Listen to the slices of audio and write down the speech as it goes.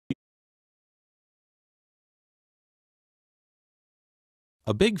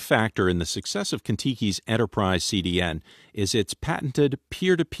A big factor in the success of Kontiki's enterprise CDN is its patented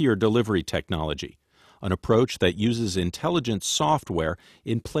peer-to-peer delivery technology, an approach that uses intelligent software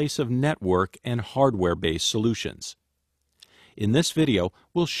in place of network and hardware-based solutions. In this video,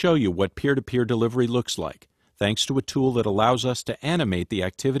 we'll show you what peer-to-peer delivery looks like, thanks to a tool that allows us to animate the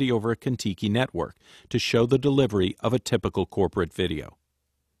activity over a Kontiki network to show the delivery of a typical corporate video.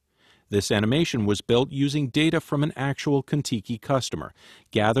 This animation was built using data from an actual Kontiki customer,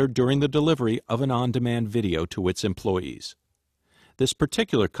 gathered during the delivery of an on-demand video to its employees. This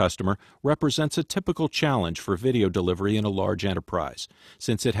particular customer represents a typical challenge for video delivery in a large enterprise,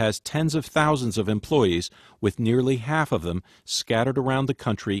 since it has tens of thousands of employees, with nearly half of them scattered around the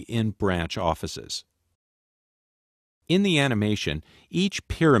country in branch offices. In the animation, each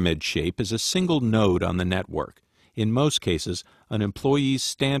pyramid shape is a single node on the network, in most cases, an employee's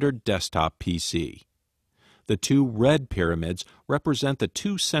standard desktop PC. The two red pyramids represent the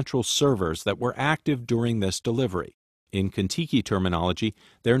two central servers that were active during this delivery. In Kontiki terminology,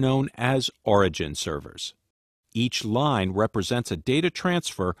 they're known as origin servers. Each line represents a data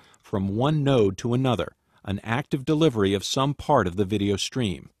transfer from one node to another, an active delivery of some part of the video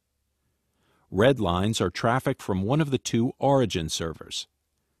stream. Red lines are traffic from one of the two origin servers.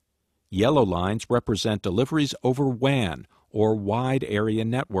 Yellow lines represent deliveries over WAN, or Wide Area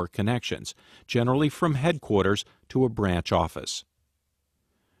Network connections, generally from headquarters to a branch office.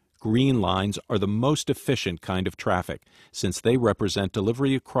 Green lines are the most efficient kind of traffic, since they represent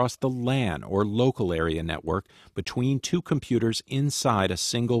delivery across the LAN, or Local Area Network, between two computers inside a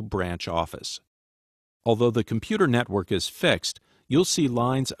single branch office. Although the computer network is fixed, you'll see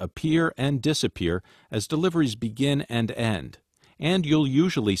lines appear and disappear as deliveries begin and end. And you'll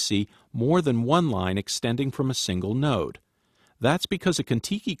usually see more than one line extending from a single node. That's because a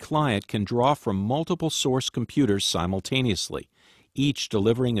Kontiki client can draw from multiple source computers simultaneously, each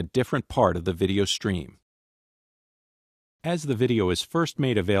delivering a different part of the video stream. As the video is first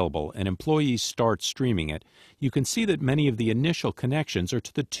made available and employees start streaming it, you can see that many of the initial connections are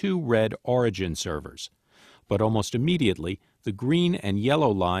to the two red origin servers. But almost immediately, the green and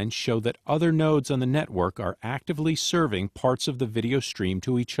yellow lines show that other nodes on the network are actively serving parts of the video stream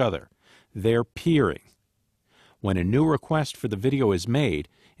to each other. They're peering. When a new request for the video is made,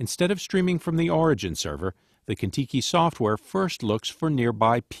 instead of streaming from the origin server, the Kontiki software first looks for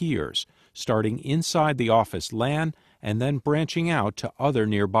nearby peers, starting inside the office LAN and then branching out to other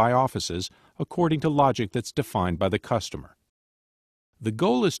nearby offices according to logic that's defined by the customer. The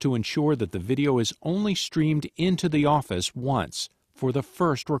goal is to ensure that the video is only streamed into the office once for the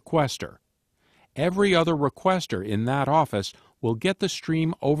first requester. Every other requester in that office will get the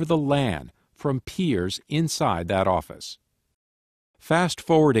stream over the LAN from peers inside that office. Fast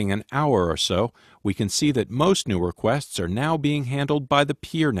forwarding an hour or so, we can see that most new requests are now being handled by the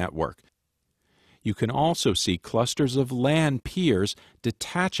peer network. You can also see clusters of LAN peers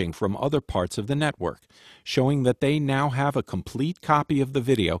detaching from other parts of the network, showing that they now have a complete copy of the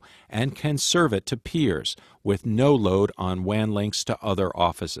video and can serve it to peers with no load on WAN links to other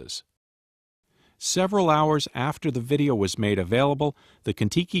offices. Several hours after the video was made available, the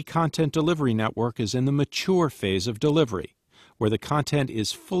Kontiki Content Delivery Network is in the mature phase of delivery, where the content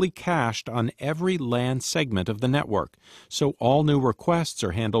is fully cached on every LAN segment of the network, so all new requests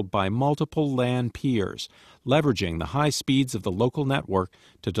are handled by multiple LAN peers, leveraging the high speeds of the local network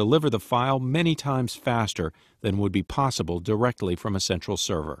to deliver the file many times faster than would be possible directly from a central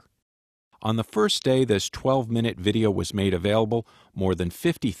server. On the first day this 12-minute video was made available, more than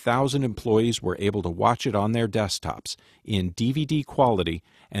 50,000 employees were able to watch it on their desktops in DVD quality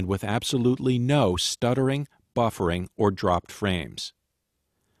and with absolutely no stuttering, buffering, or dropped frames.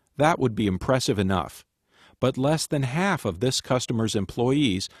 That would be impressive enough, but less than half of this customer's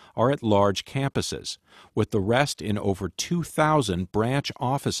employees are at large campuses, with the rest in over 2,000 branch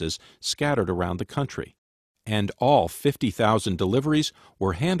offices scattered around the country. And all 50,000 deliveries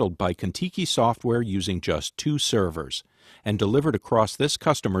were handled by Kontiki software using just two servers, and delivered across this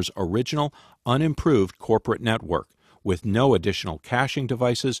customer's original, unimproved corporate network, with no additional caching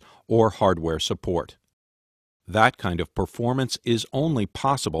devices or hardware support. That kind of performance is only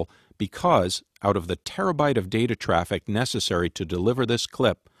possible because, out of the terabyte of data traffic necessary to deliver this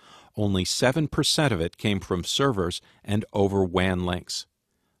clip, only 7% of it came from servers and over WAN links.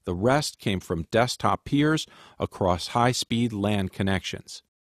 The rest came from desktop peers across high-speed LAN connections.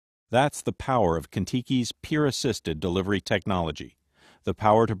 That's the power of Kontiki's peer-assisted delivery technology, the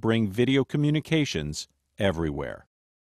power to bring video communications everywhere.